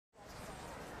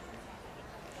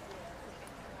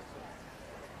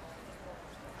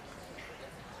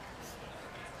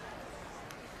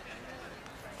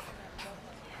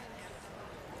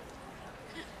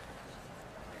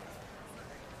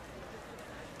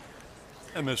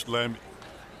And Miss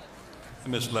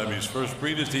Lemmy's first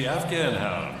breed is the Afghan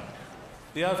Hound.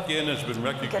 The Afghan has been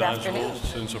recognizable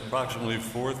since approximately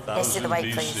 4000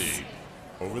 BC.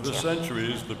 Over the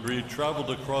centuries, the breed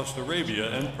traveled across Arabia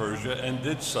and Persia and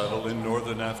did settle in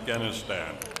northern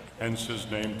Afghanistan, hence his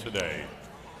name today.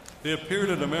 They appeared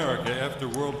in America after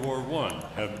World War I,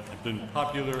 have been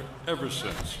popular ever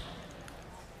since.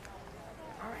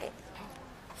 All right,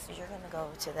 so you're gonna go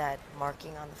to that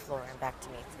marking on the floor and back to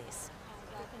me, please.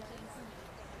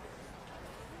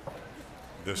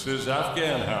 This is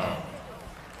Afghan Hound.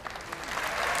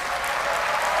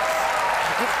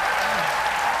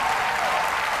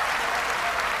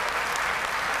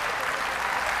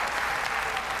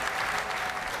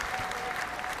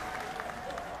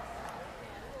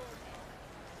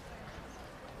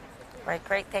 Right,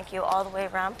 great, thank you. All the way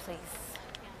around, please.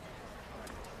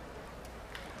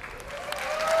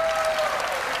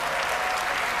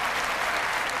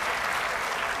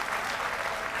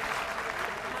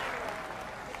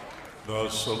 The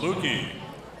Saluki.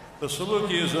 The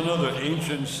Saluki is another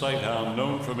ancient sighthound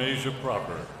known from Asia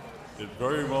proper. It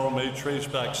very well may trace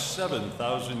back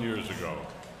 7,000 years ago.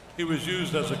 He was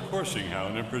used as a coursing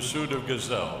hound in pursuit of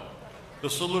gazelle. The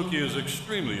Saluki is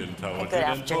extremely intelligent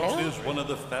and probably is one of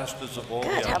the fastest of all the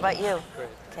animals. How about you?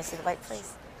 Can I see the bite,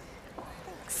 please?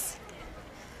 Thanks.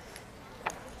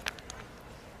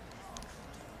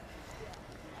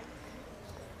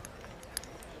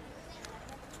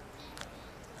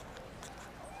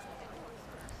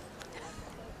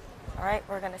 All right,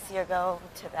 we're going to see her go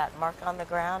to that mark on the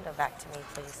ground and back to me,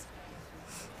 please.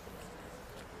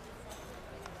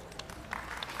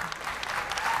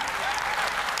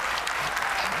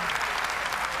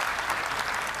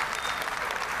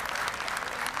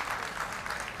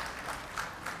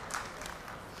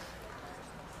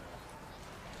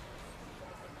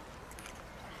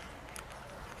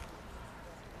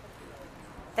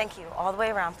 Thank you. All the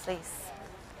way around, please.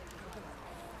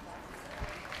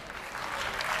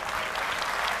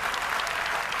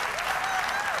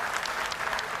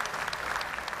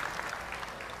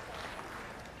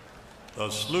 The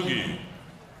Slugi.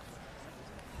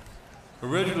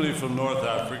 Originally from North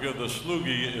Africa, the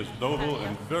Slugi is noble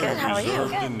and very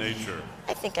reserved in nature.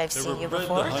 I think I've seen you bred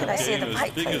before. to hunt Can I see the game bite,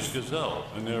 as big please? as gazelle,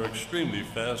 and they're extremely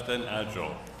fast and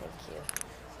agile. Thank you.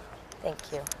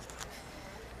 Thank you.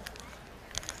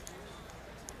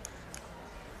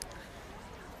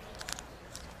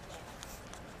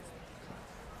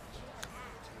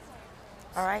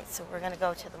 All right, so we're going to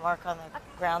go to the mark on the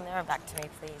ground there and back to me,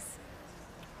 please.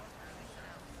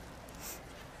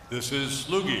 This is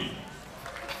Slugi.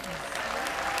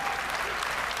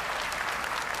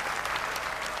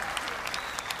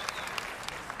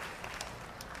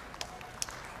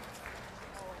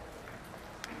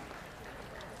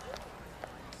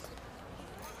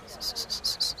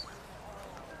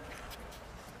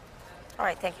 All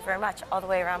right, thank you very much. All the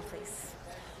way around, please.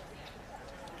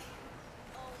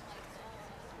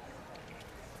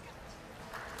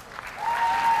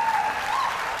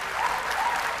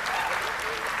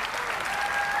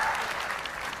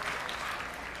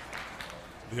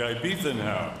 The Ibethan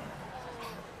Hound.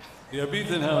 The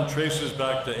Ibethan Hound traces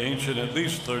back to ancient at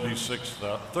least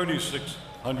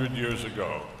 3,600 years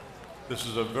ago. This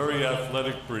is a very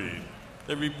athletic breed.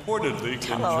 They reportedly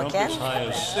can jump as high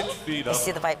as 6 feet up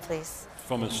see the bite, please.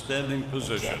 From a standing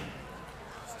position.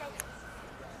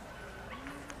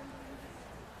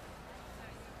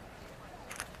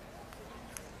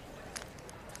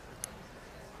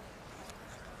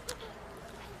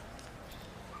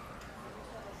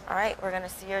 All right, we're going to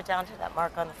see her down to that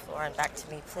mark on the floor and back to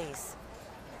me, please.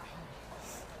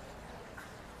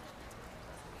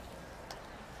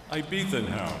 Ibethan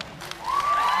Hound.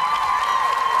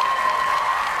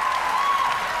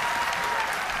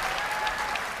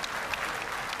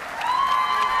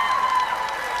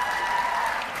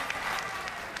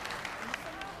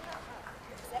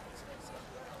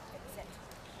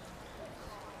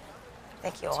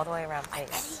 Thank you. All the way around,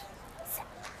 please.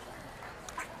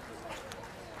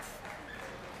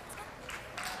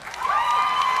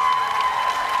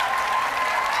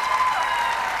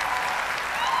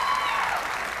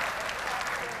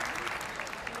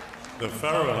 The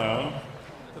Pharaoh Hound.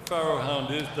 The Pharaoh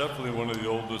Hound is definitely one of the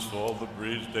oldest of all the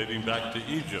breeds, dating back to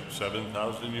Egypt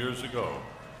 7,000 years ago.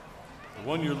 The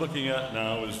one you're looking at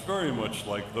now is very much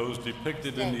like those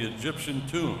depicted in the Egyptian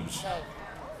tombs.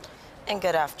 And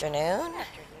good afternoon.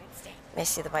 May I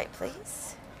see the bite,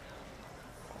 please?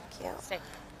 Thank you. Stay.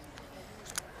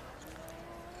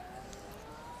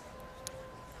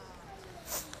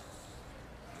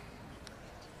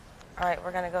 All right,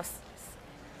 we're going to go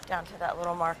down to that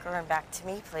little marker and back to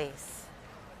me, please.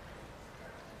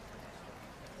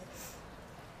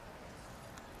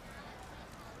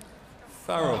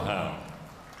 Hound.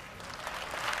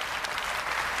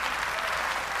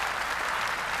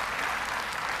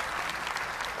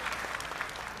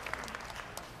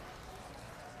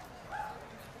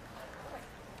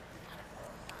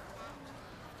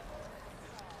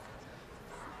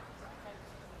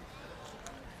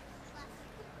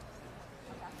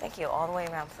 Thank you. All the way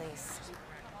around, please.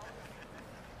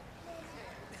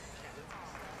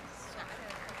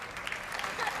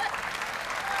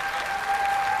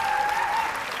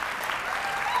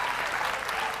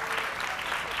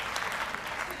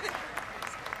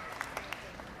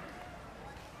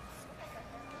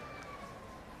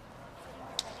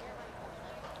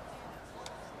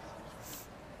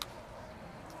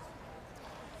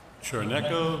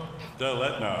 Chernecco del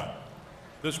Etna.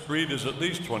 This breed is at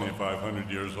least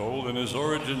 2,500 years old, and its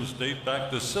origins date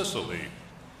back to Sicily.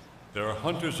 They are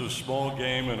hunters of small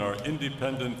game and are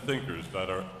independent thinkers that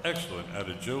are excellent at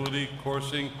agility,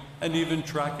 coursing, and even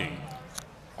tracking.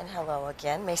 And hello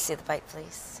again. May I see the bite,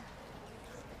 please?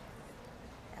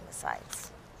 And the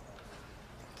sides.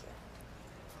 Thank you.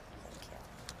 Thank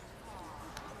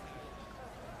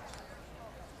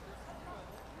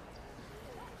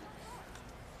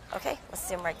you. Okay, let's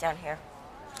see him right down here.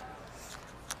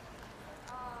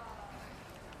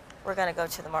 We're going to go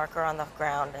to the marker on the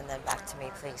ground and then back to me,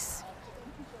 please.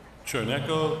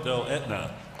 Chernecco del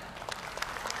Etna.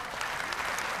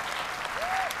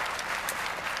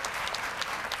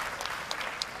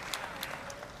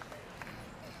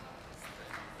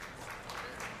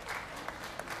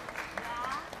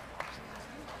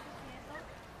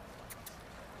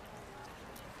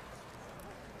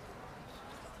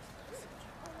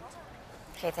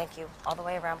 Okay, thank you. All the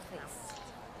way around, please.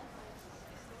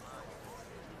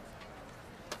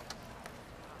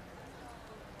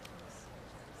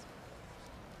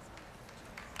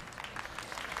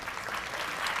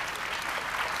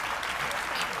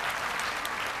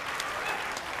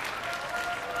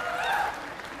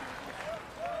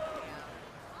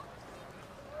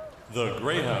 The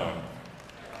Greyhound.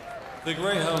 The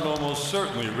Greyhound almost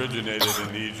certainly originated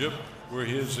in Egypt, where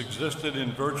he has existed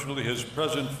in virtually his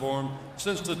present form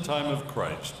since the time of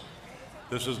Christ.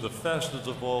 This is the fastest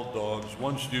of all dogs,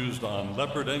 once used on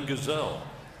leopard and gazelle.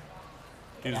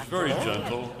 He's very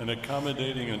gentle and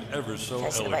accommodating and ever so Can I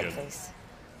see the elegant. bite, please?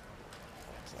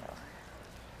 Thank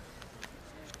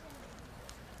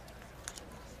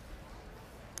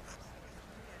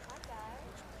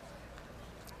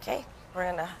you. Okay, we're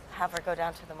going to have her go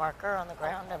down to the marker on the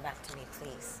ground and back to me,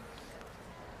 please.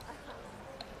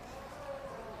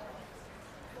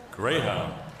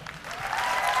 Greyhound.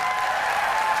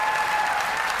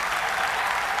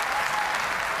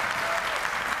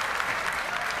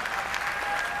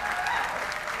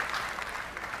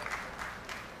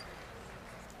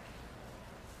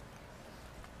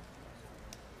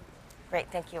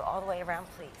 Great, thank you. All the way around,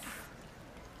 please.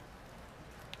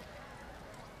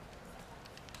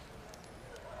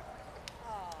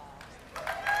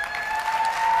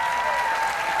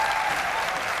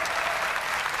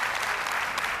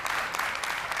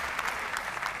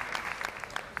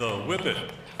 The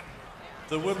Whippet.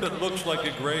 The Whippet looks like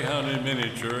a greyhound in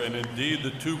miniature, and indeed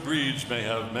the two breeds may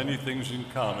have many things in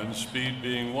common, speed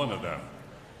being one of them.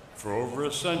 For over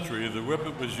a century, the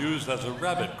Whippet was used as a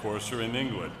rabbit courser in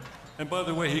England. And by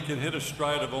the way, he can hit a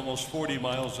stride of almost 40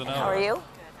 miles an hour. How are you?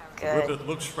 The Good. Whippet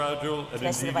looks fragile, and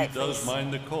indeed he does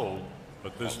mind the cold,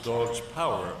 but this dog's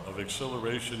power of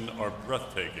acceleration are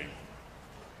breathtaking.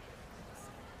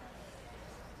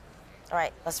 All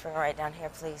right, let's bring her right down here,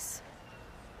 please.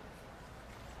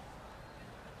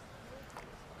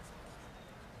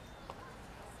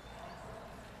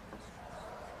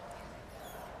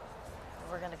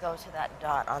 We're going to go to that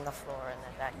dot on the floor and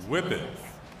then back to Whippet.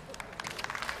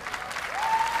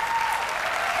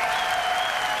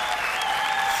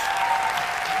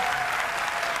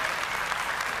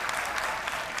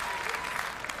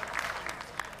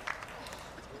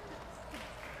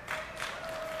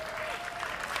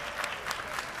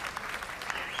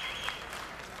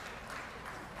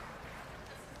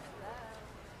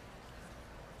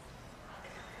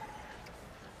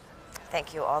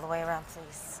 Thank you. All the way around,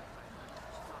 please.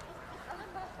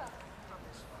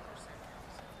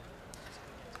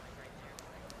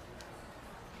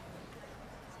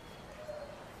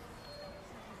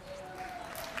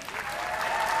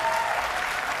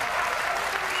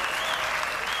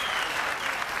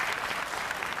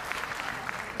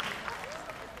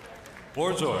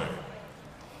 Borzoi.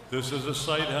 This is a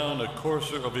sighthound, a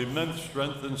courser of immense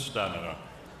strength and stamina.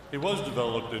 He was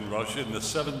developed in Russia in the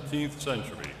 17th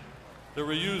century. They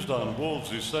were used on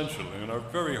wolves essentially and are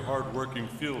very hard-working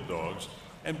field dogs,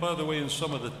 and by the way, in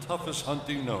some of the toughest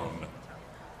hunting known.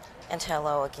 And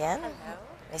hello again. Hello.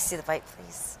 May I see the bite,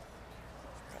 please?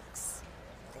 Thanks.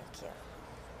 Thank you.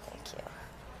 Thank you.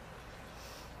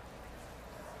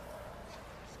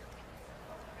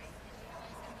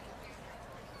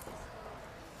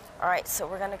 All right, so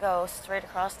we're going to go straight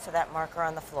across to that marker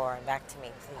on the floor and back to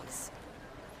me, please.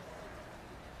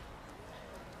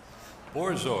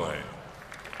 Borzoi.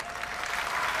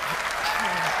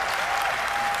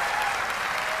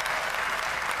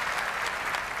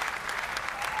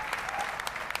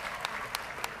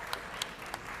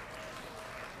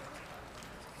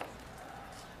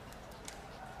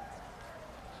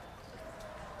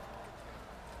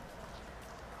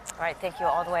 All right, thank you.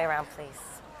 All the way around, please.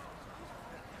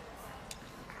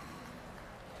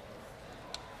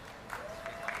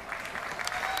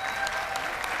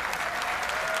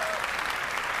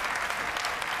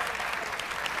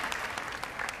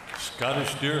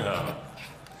 Scottish Deerhound.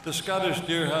 The Scottish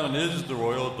Deerhound is the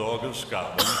royal dog of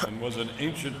Scotland and was an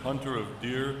ancient hunter of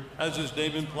deer, as his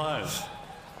name implies.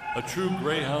 A true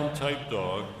greyhound-type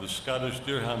dog, the Scottish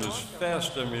Deerhound is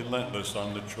fast and relentless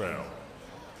on the trail.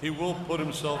 He will put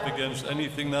himself against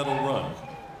anything that'll run.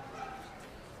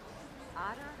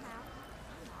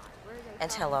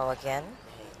 And hello again.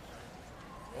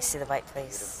 May I see the bite,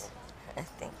 please?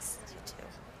 Thanks. You too.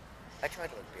 I try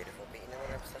to look beautiful, but you know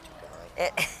what? I'm such a guy.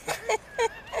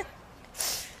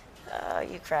 Oh,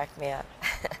 you cracked me up.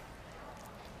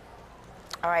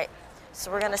 All right,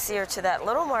 so we're going to see her to that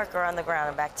little marker on the ground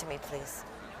and back to me, please.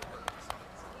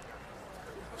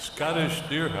 Scottish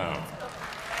Deerhound.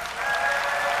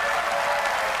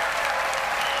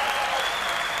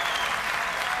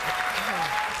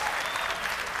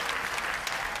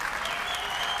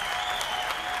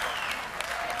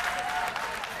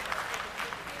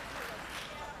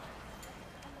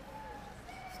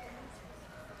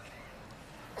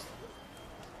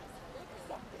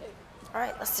 All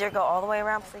right, let's see her go all the way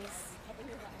around, please.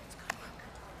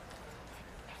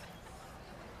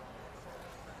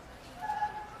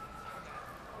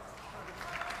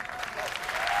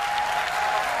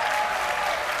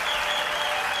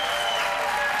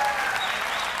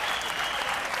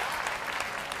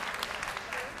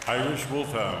 Irish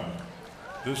Wolfhound.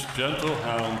 This gentle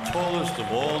hound, tallest of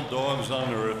all dogs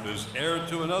on earth, is heir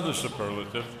to another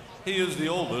superlative. He is the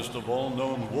oldest of all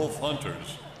known wolf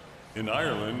hunters. In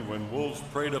Ireland, when wolves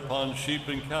preyed upon sheep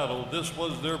and cattle, this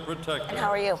was their protector. And how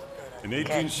are you? In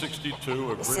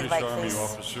 1862, a British Army please.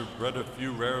 officer bred a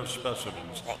few rare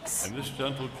specimens. Thanks. And this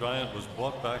gentle giant was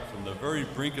brought back from the very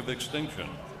brink of extinction.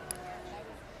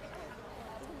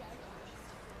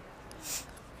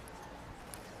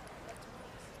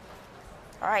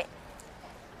 All right,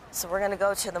 so we're going to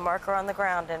go to the marker on the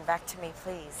ground and back to me,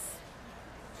 please.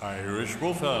 Irish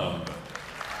Wolfhound.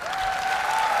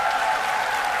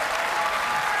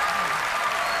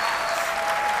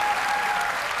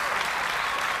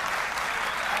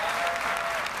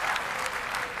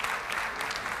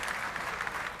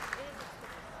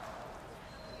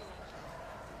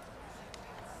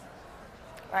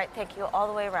 All right, thank you. All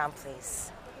the way around,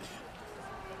 please.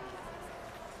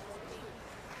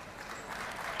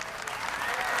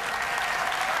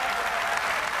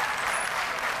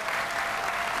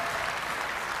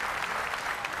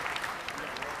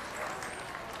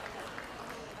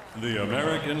 The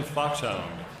American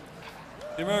Foxhound.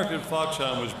 The American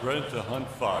Foxhound was bred to hunt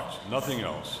fox, nothing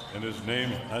else, and his name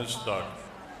has stuck.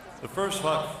 The first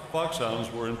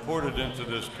foxhounds were imported into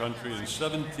this country in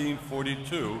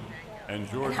 1742, and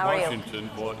George Washington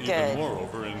bought even more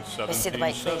over in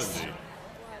 1770.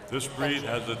 This breed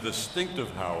has a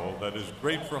distinctive howl that is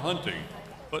great for hunting,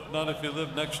 but not if you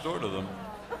live next door to them.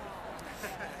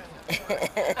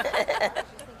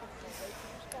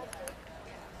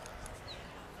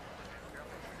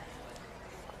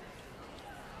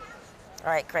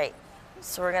 All right, great.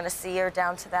 So we're going to see her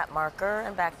down to that marker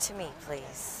and back to me,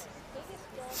 please.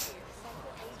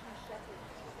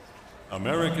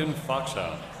 American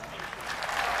Foxhound.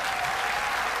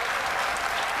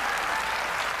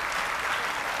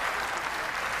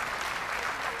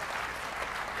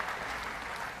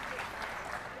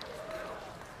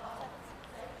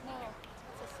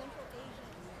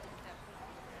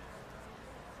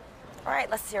 All right,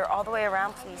 let's see her all the way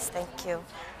around, please. Thank you.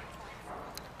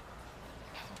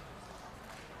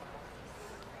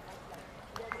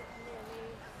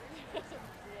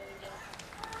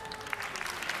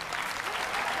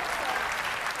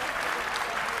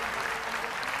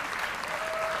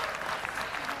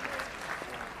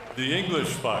 The English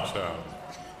Foxhound.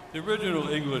 The original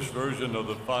English version of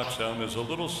the Foxhound is a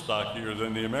little stockier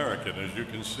than the American, as you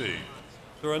can see.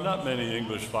 There are not many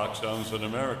English foxhounds in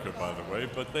America, by the way,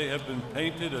 but they have been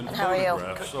painted and how are you?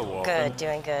 photographed so often Good,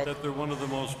 doing good. that they're one of the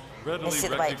most readily see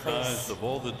the bite, recognized please. of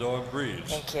all the dog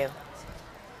breeds. Thank you.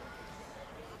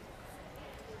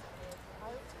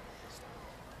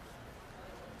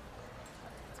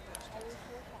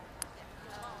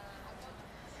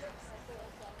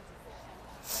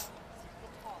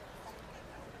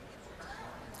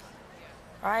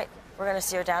 All right, we're going to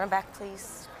steer down and back,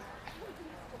 please.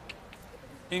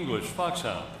 English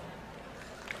foxhound.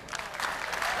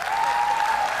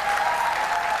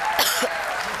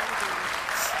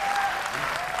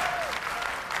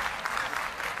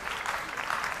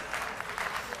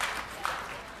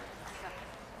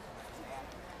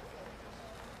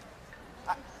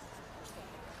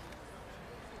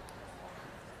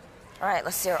 All right,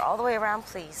 let's steer all the way around,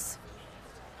 please.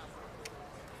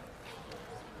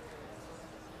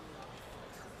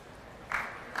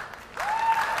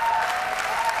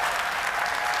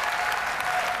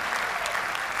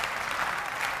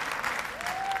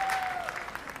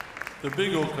 The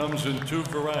Beagle comes in two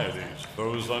varieties,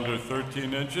 those under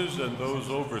 13 inches and those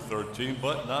over 13,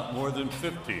 but not more than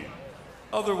 15.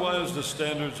 Otherwise, the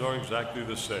standards are exactly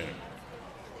the same.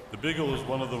 The Beagle is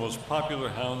one of the most popular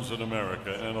hounds in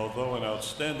America, and although an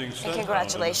outstanding scent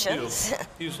congratulations. hound in the field,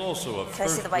 he's also a Can I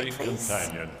see the bite, first-rate please?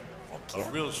 companion. Thank you.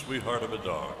 A real sweetheart of a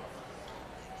dog.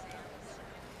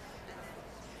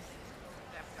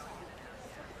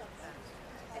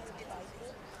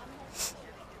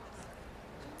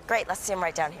 Great, let's see him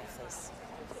right down here, please.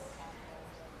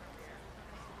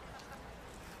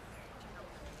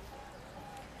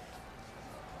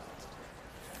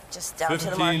 Just down to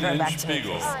the marker and back to me,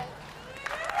 Beagle. please.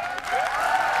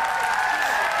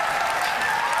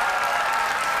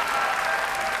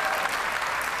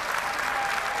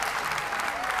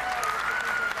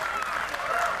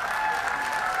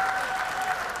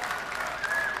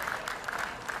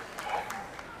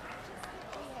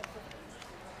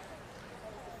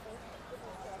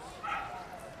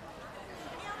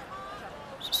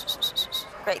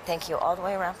 Great, thank you. All the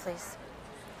way around, please.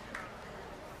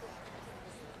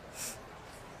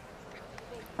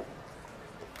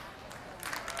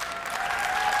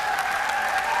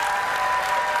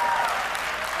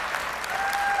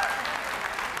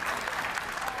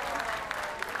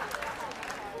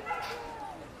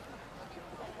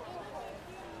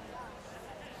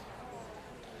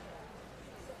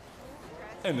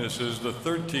 And this is the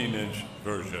 13-inch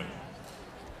version.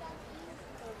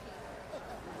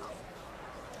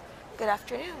 Good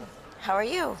afternoon. How are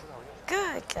you?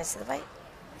 Good. Can I see the bite?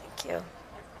 Thank you.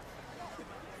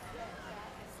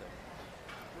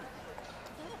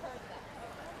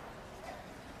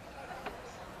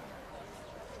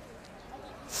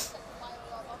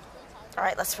 All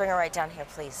right, let's bring her right down here,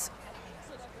 please.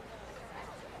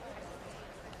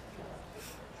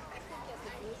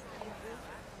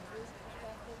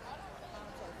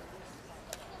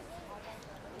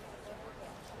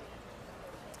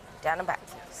 Down and back,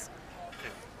 please.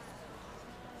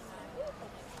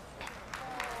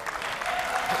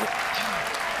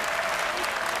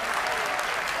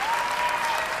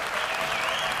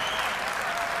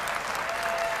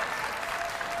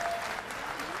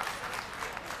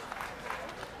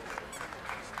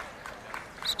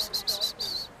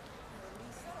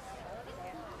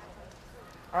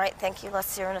 All right, thank you. Let's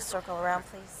steer in a circle around,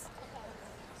 please.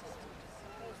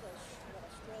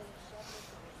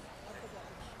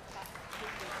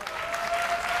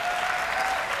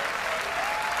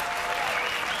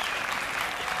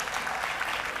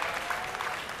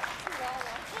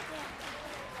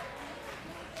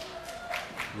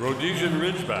 Rhodesian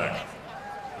Ridgeback.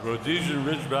 The Rhodesian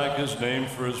Ridgeback is named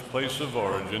for his place of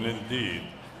origin, indeed,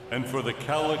 and for the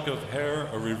cowlick of hair,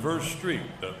 a reverse streak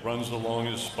that runs along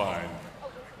his spine.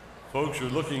 Folks, you're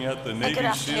looking at the Navy good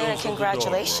afternoon SEALs and of the dog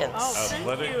congratulations. world.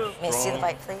 Athletic, May I see the strong,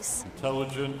 bite, please?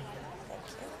 intelligent,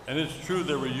 and it's true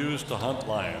they were used to hunt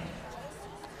lion.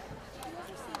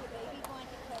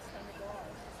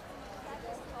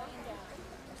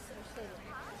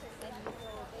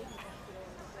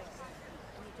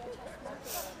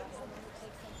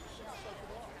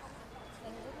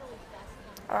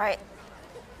 All right.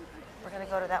 We're going to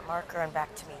go to that marker and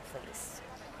back to me, please.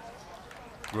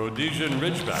 Rhodesian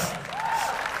Ridgeback.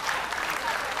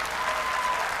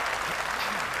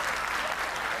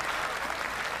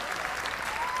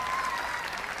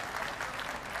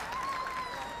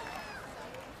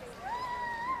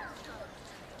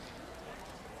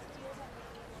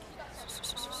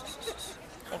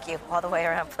 Thank you. All the way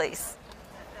around, please.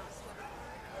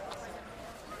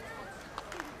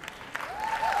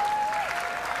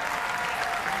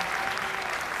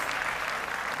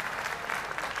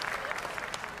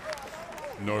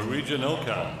 Norwegian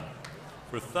Elkhound.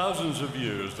 For thousands of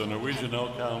years, the Norwegian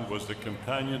Elkhound was the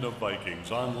companion of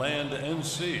Vikings on land and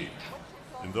sea.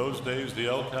 In those days, the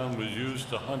Elkhound was used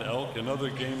to hunt elk and other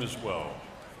game as well.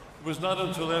 It was not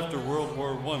until after World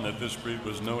War I that this breed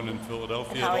was known in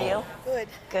Philadelphia And how are at all. you? Good.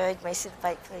 Good. May I see the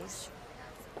bite, please?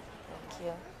 Thank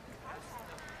you.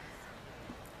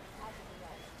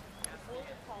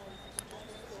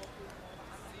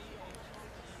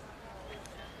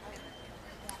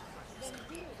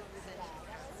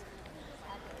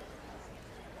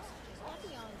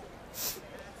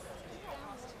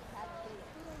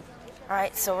 All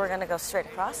right, so we're going to go straight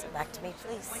across and back to me,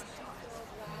 please.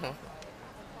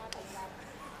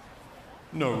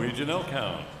 Norwegian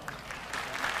Elkhound.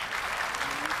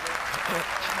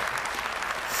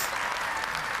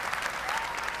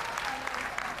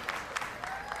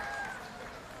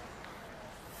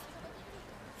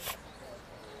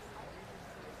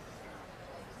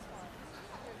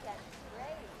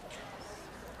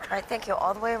 All right, thank you.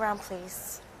 All the way around,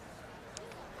 please.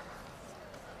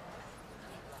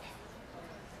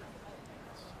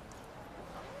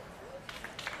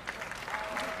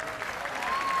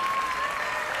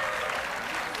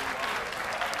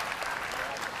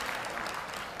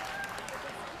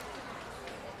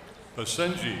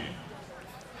 Basenji.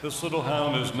 This little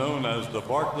hound is known as the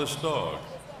barkless dog.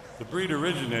 The breed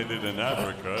originated in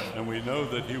Africa, and we know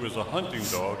that he was a hunting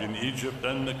dog in Egypt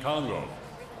and the Congo.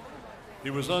 He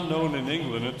was unknown in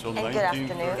England until And good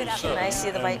afternoon. 1937, Can I see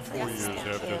the and bite, 4 please? years Thank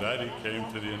after you. that, he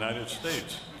came to the United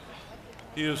States.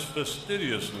 He is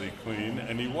fastidiously clean,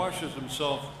 and he washes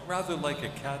himself rather like a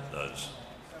cat does.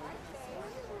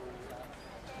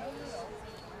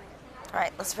 All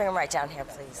right, let's bring him right down here,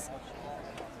 please.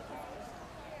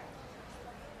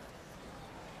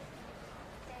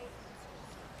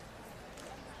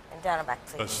 And down and back,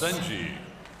 please. Basenji.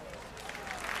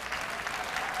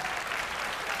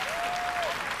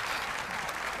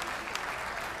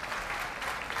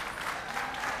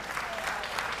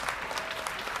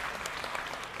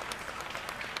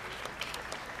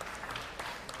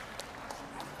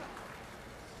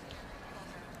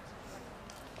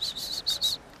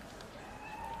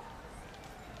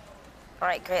 All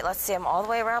right, great. Let's see him all the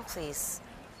way around, please.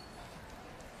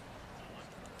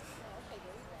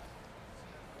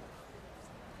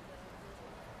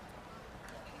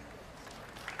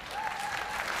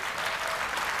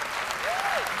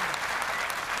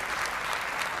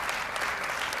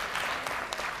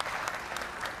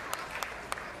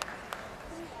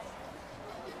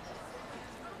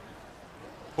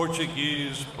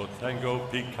 Portuguese Potengo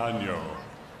Picanho.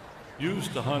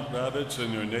 Used to hunt rabbits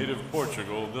in their native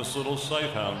Portugal, this little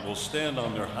sighthound will stand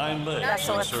on their hind legs That's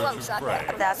in what- search of prey.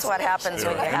 That's what happens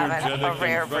when you They're have energetic a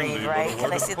rare and friendly, breed, but right? a Can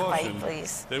word I of see the bite, caution,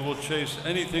 please? They will chase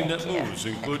anything that Thank you. moves,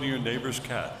 including your neighbor's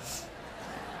cat.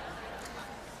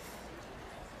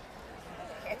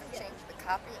 Can't change the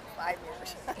copy in 5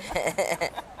 years.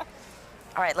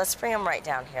 All right, let's bring him right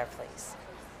down here, please.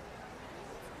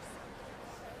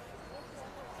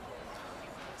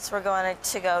 So we're going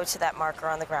to go to that marker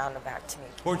on the ground and back to me.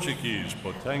 Portuguese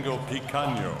Potengo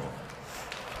Picanho.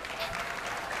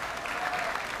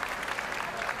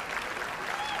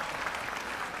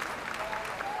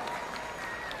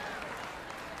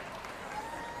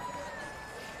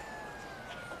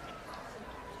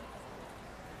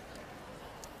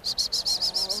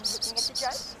 Looking at the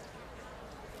judge?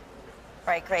 All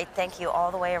right, great. Thank you.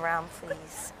 All the way around,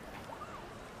 please.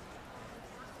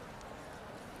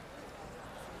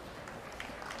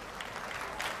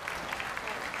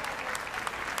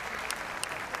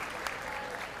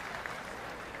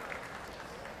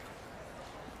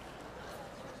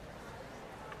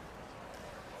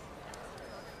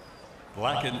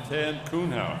 Black and tan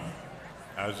coonhound.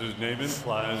 As his name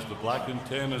implies, the black and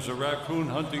tan is a raccoon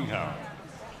hunting hound.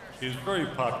 He is a very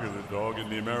popular dog in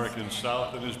the American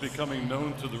South and is becoming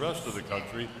known to the rest of the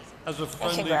country as a And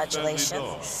friendly family dog.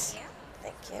 congratulations.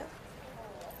 Thank you.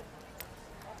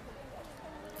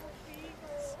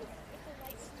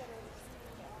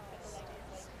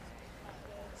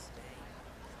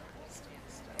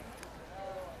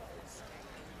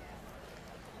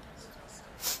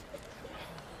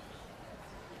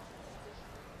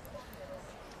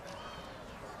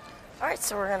 All right,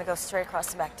 so we're going to go straight across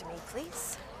and back to me,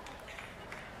 please.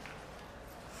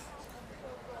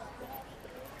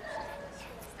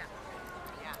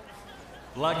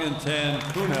 Black and tan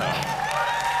coonhound.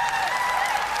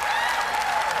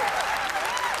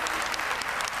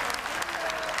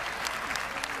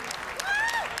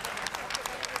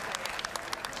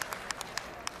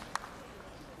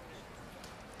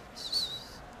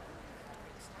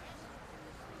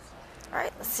 All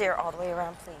right, let's see her all the way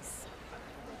around, please.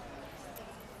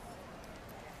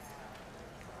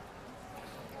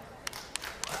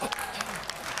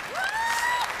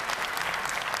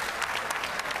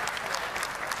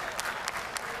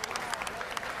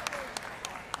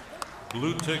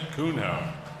 Blue Tick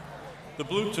Coonhound. The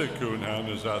Blue Tick Coonhound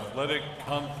is athletic,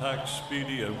 compact,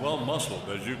 speedy, and well-muscled,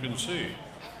 as you can see.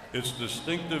 Its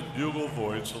distinctive bugle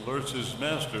voice alerts his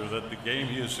master that the game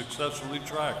he has successfully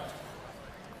tracked.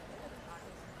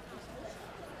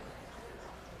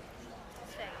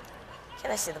 Can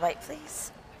I see the bite,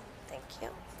 please? Thank you.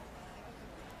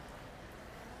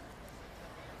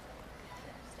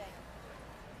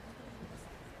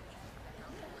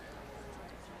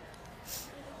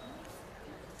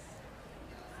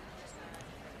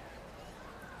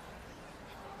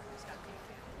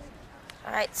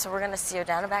 All right, so we're going to see her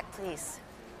down and back, please.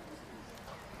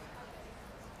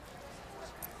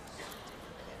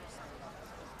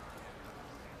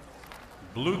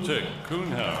 Blue Tick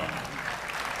Coonhound.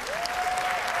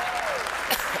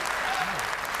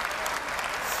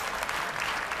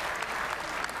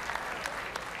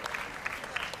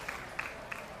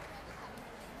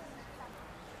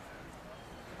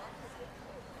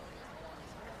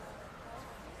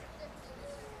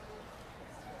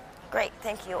 Great,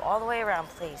 thank you. All the way around,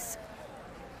 please.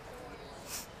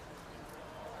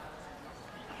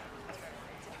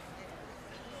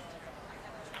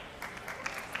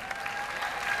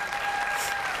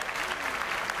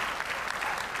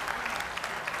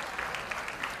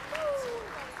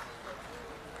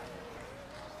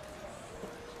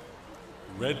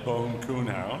 Redbone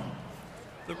Coonhound.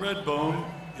 The redbone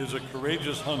is a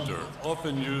courageous hunter,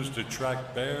 often used to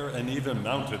track bear and even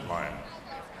mountain lion.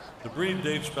 The breed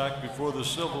dates back before the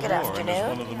Civil War and is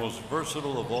one of the most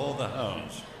versatile of all the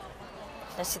hounds.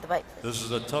 Let's see the bite. This is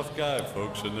a tough guy,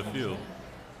 folks, in the field.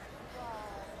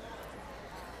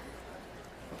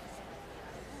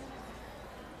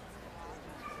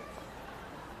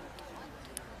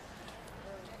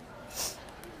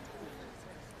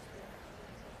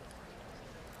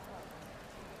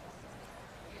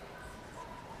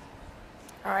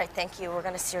 All right, thank you. We're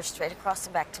going to steer straight across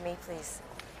and back to me, please.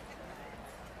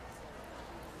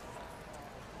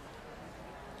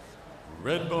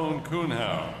 Redbone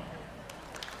Coonhound.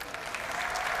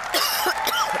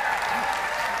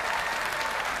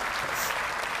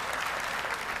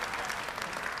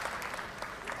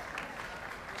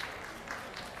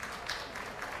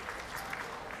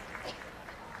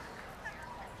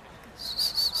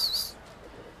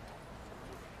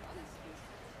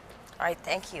 All right,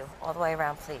 thank you. All the way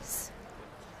around, please.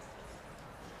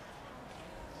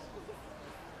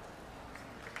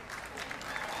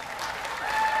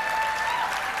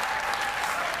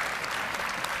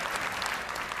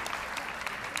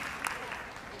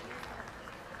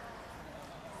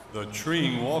 The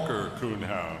Treeing Walker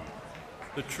Coonhound.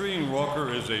 The Treeing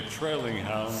Walker is a trailing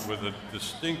hound with a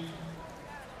distinct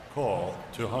call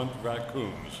to hunt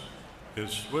raccoons.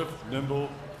 His swift, nimble,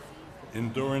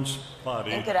 endurance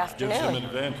body And good afternoon. gives him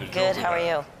advantage. Good, over how are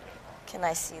that. you? Can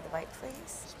I see the bite,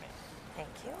 please? Thank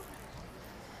you.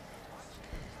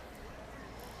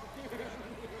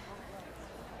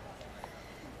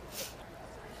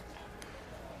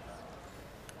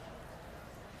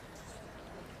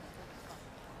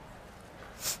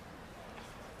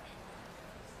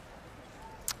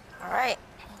 All right,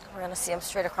 we're going to see him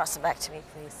straight across and back to me,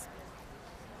 please.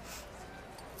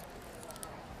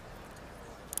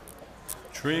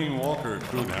 Treeing Walker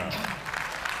Coonhound.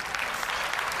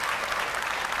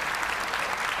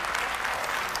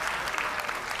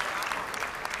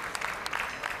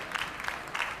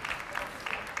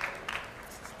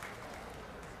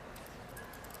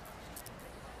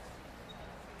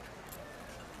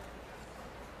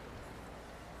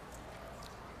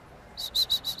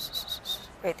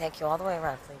 Great, thank you. All the way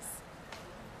around, please.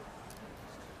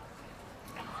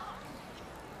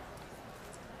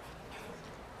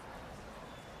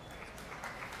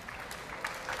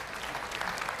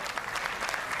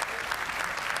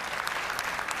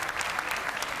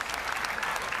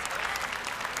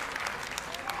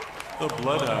 The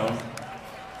Bloodhound.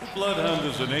 The Bloodhound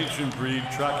is an ancient breed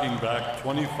tracking back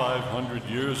 2,500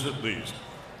 years at least.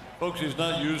 Folks, he's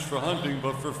not used for hunting,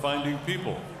 but for finding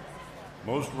people.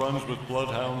 Most runs with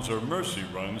bloodhounds are mercy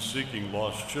runs seeking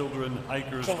lost children,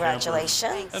 hikers, Congratulations.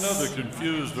 campers, and other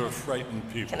confused or frightened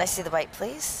people. Can I see the bite,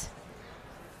 please?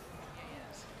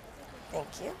 Thank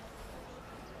you.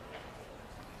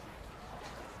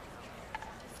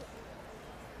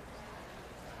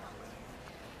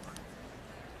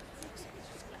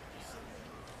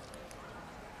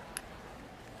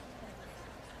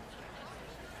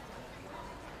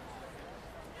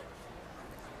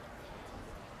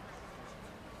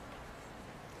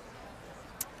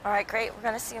 All right, great. We're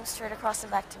going to see him straight across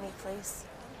and back to me, please.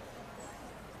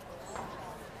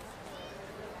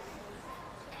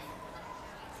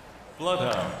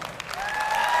 Bloodhound.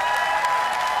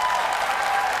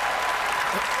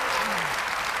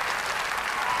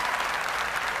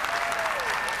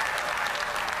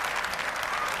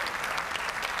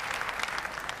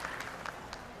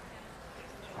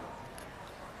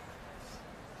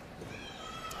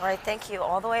 All right, thank you.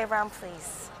 All the way around,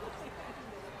 please.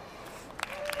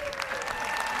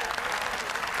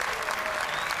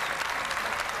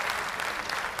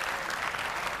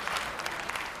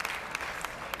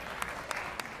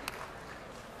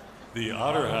 The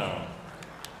Otter Hound.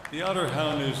 The Otter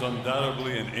Hound is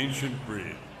undoubtedly an ancient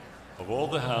breed. Of all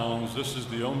the hounds, this is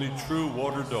the only true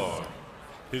water dog.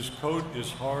 His coat is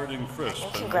hard and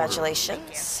crisp.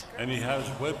 Congratulations. And he has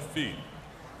webbed feet.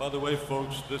 By the way,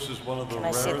 folks, this is one of the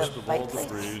rarest of all the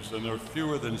breeds, and there are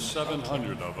fewer than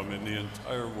 700 of them in the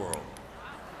entire world.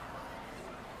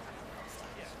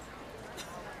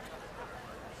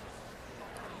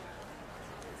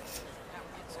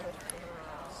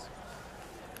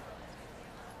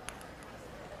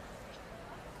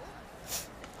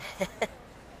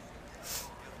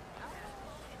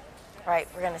 All right,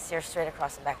 we're going to steer straight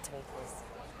across and back to me, please.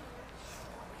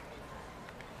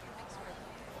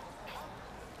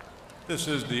 This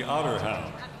is the Otter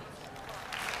Hound.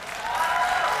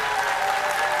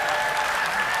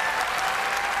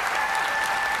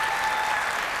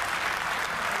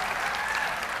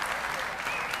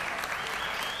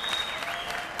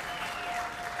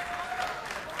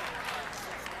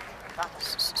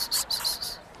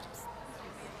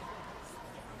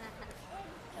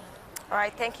 All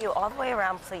right, thank you. All the way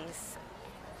around, please.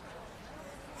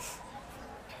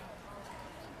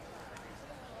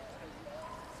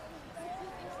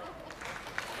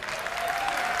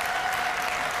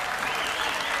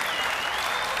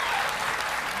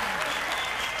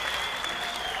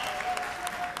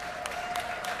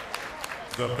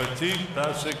 The Petite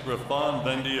Basset Griffon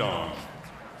Vendéen.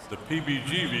 The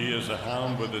PBGV is a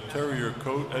hound with a terrier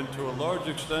coat and to a large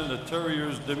extent a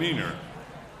terrier's demeanor.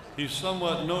 He's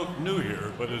somewhat new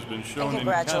here, but has been shown in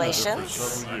Canada for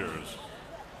several years.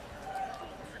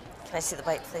 Can I see the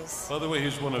bite, please? By the way,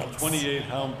 he's one of 28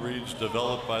 hound breeds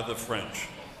developed by the French.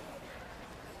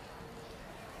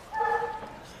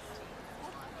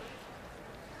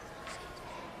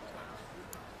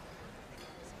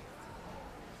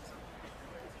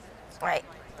 All right,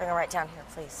 bring her right down here,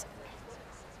 please.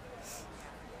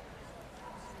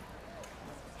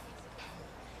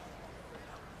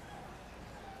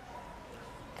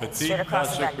 Petite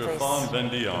Basset Griffon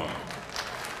Vendéen.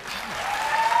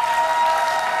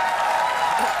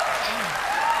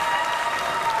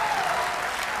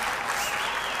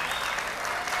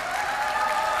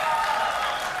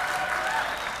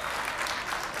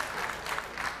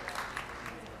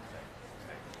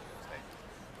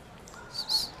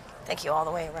 Thank you. All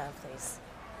the way around, please.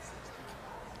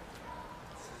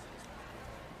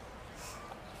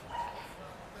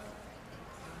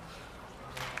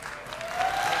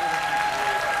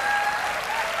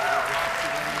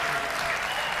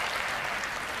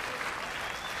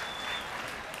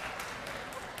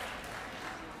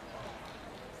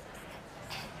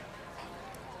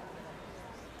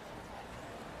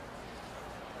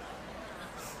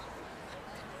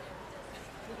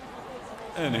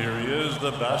 And here he is,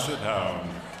 the Basset Hound.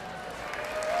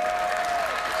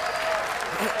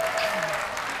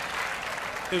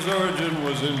 His origin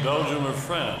was in Belgium or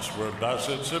France, where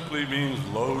Basset simply means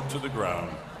low to the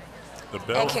ground. The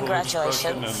baleful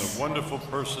expression and the wonderful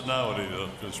personality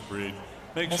of this breed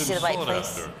makes him sought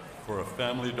after for a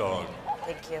family dog.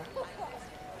 Thank you.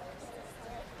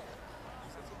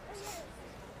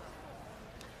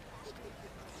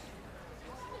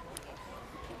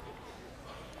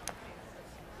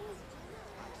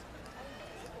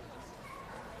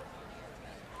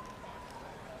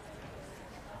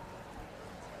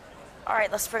 All right,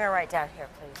 let's bring her right down here,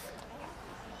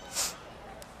 please.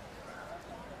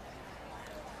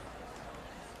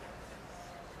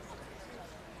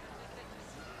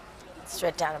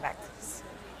 Straight down and back, please.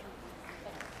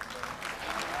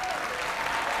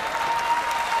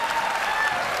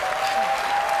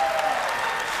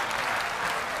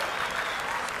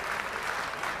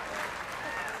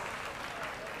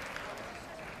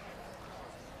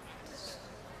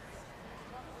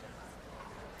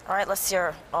 All right, let's see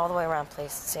her all the way around,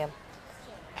 please, Sam.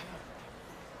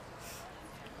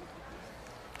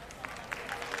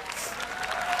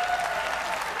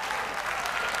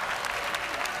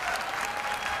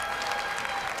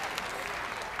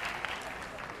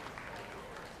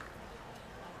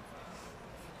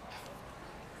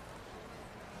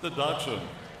 Dachshund.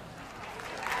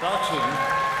 Dachshund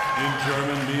in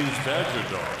German means badger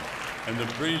dog, and the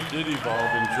breed did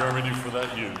evolve in Germany for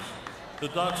that use. The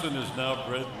Dachshund is now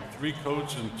bred in 3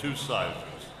 coats and 2 sizes.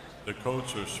 The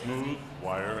coats are smooth,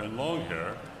 wire, and long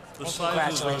hair. The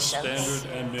sizes are standard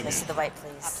and mini. Miss the white,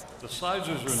 please. The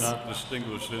sizes are not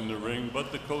distinguished in the ring,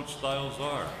 but the coat styles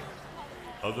are.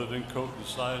 Other than coat and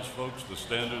size, folks, the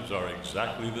standards are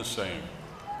exactly the same.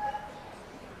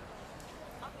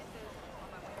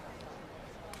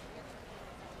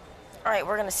 All right,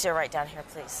 we're going to steer right down here,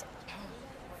 please.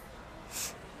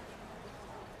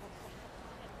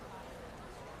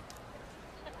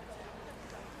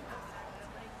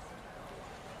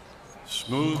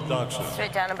 Smooth Dachshund.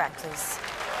 Straight down and back, please.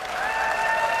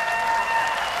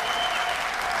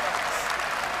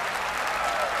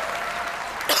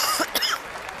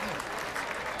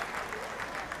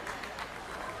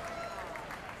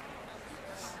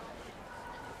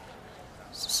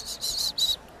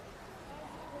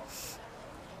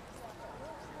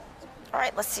 All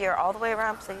right, let's steer all the way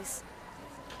around, please.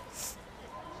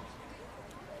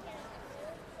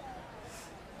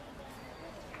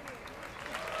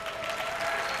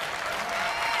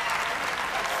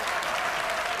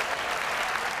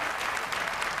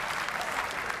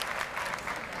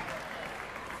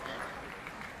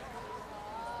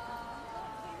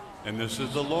 And this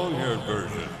is the long-haired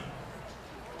version.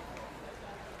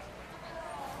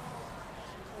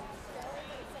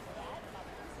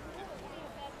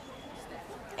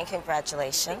 And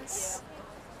congratulations.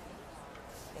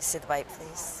 Let me see the white,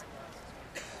 please.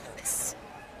 Thanks.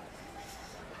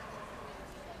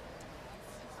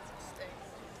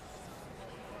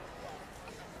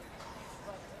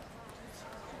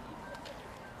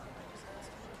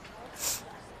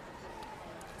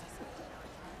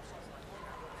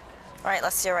 All right,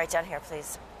 let's steer right down here,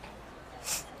 please.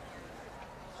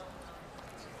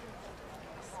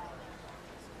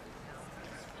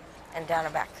 And down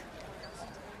and back.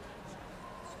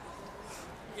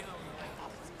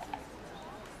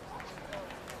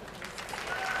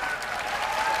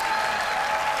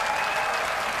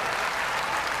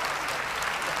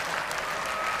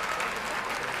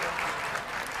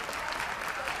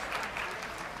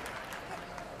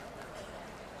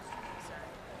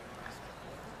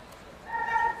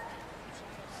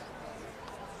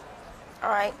 All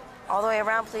right, all the way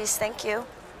around, please. Thank you.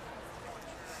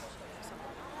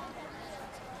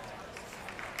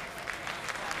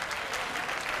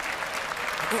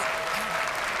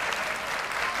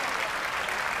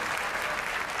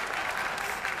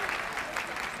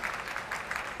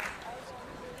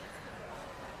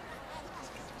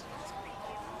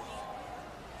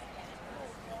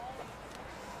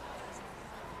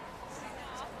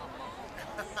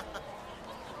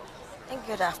 And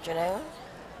good afternoon.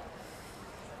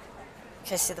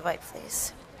 Can I see the white,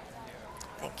 please?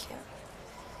 Thank you.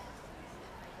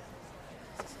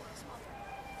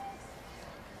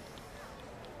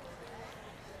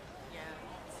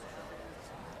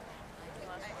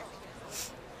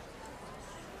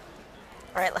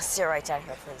 All right, let's steer right down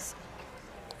here, please.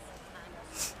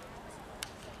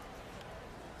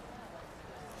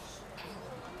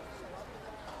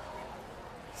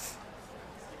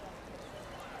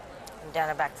 And down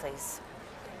and back, please.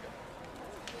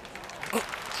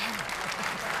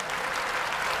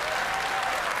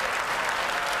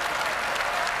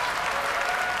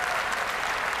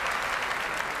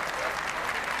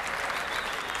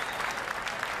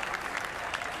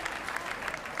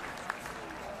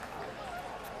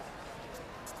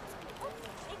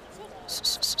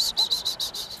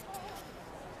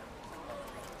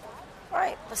 All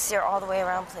right, let's steer all the way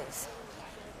around, please.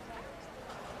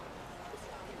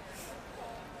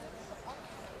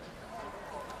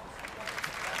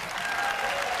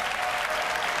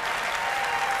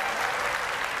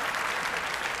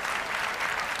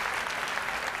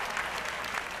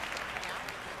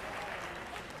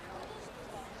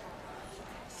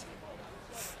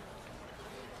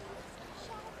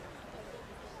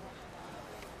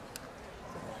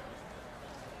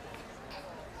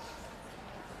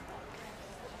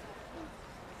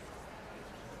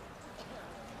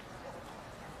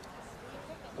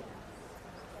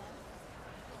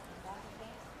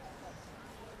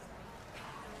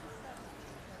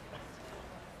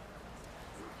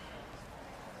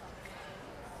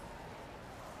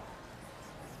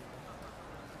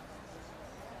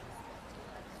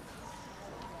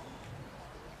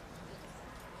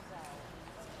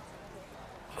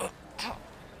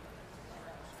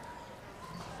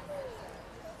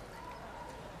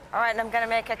 All right, and I'm going to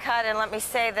make a cut, and let me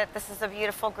say that this is a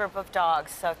beautiful group of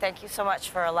dogs, so thank you so much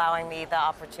for allowing me the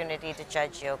opportunity to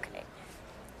judge you, okay?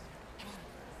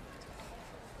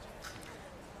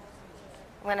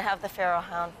 I'm going to have the Pharaoh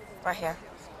Hound right here.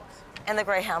 And the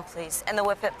Greyhound, please. And the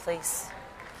Whippet, please.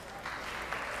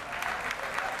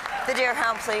 The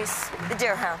Deerhound, please. The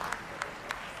Deerhound.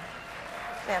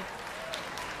 Ma'am.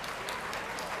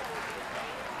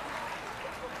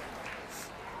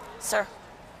 Sir.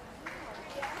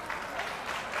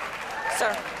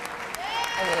 Sir.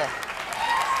 I need it.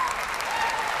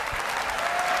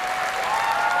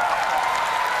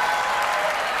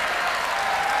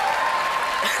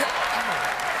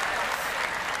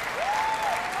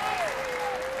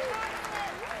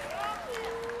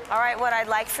 All right, what I'd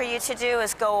like for you to do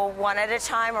is go one at a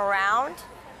time around.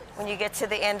 When you get to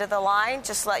the end of the line,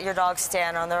 just let your dogs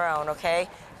stand on their own, okay?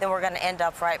 Then we're going to end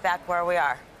up right back where we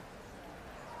are.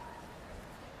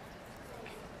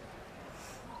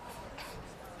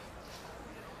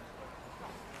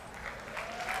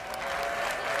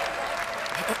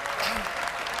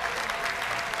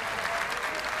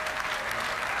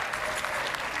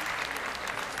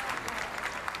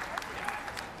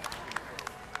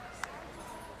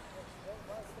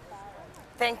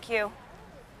 Thank you.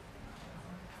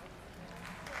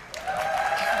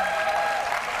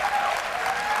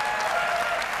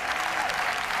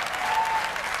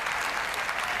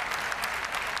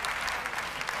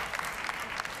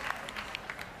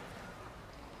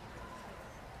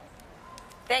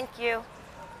 Thank you.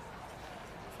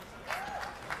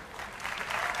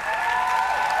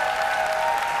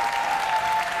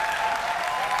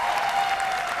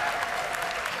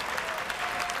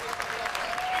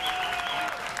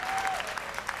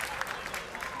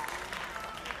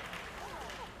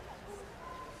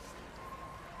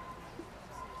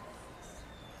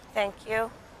 Thank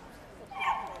you.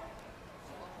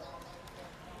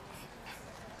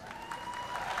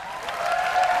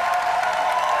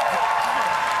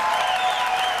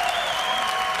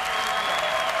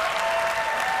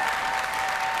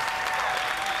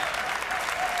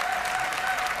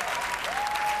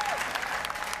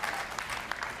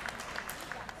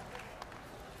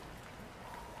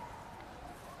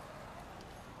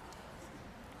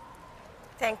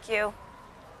 Thank you.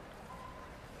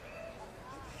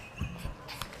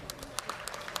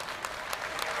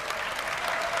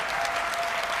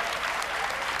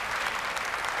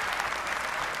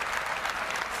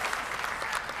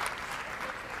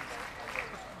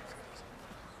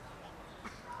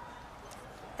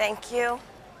 Thank you.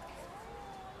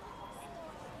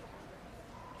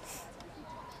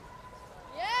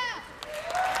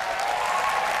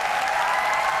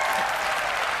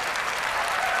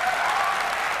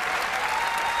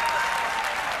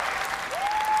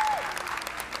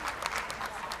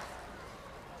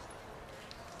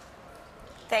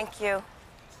 Thank you.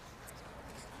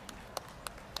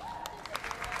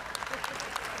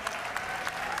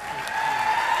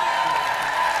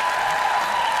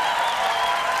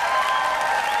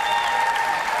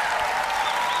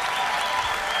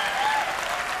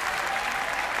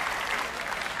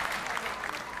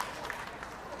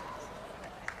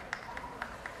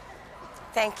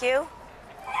 Thank you.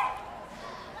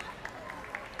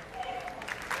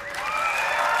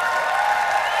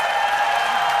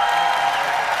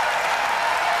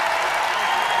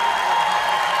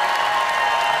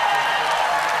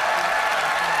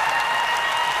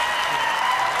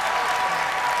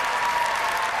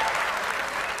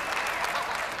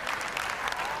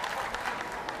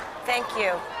 Thank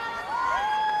you.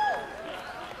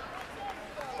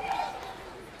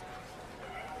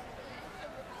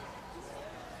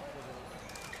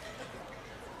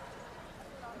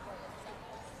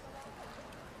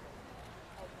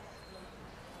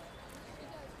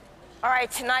 All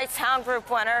right, tonight's Hound Group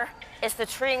winner is the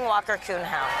Treeing Walker Coon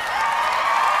Hound.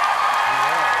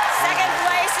 Second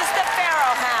place is the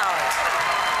Pharaoh Hound.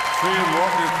 Treeing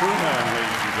Walker Coon Hound,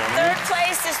 ladies and gentlemen. Third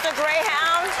place is the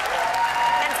Greyhound.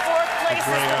 And fourth place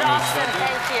is the Dachshund.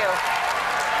 Thank you.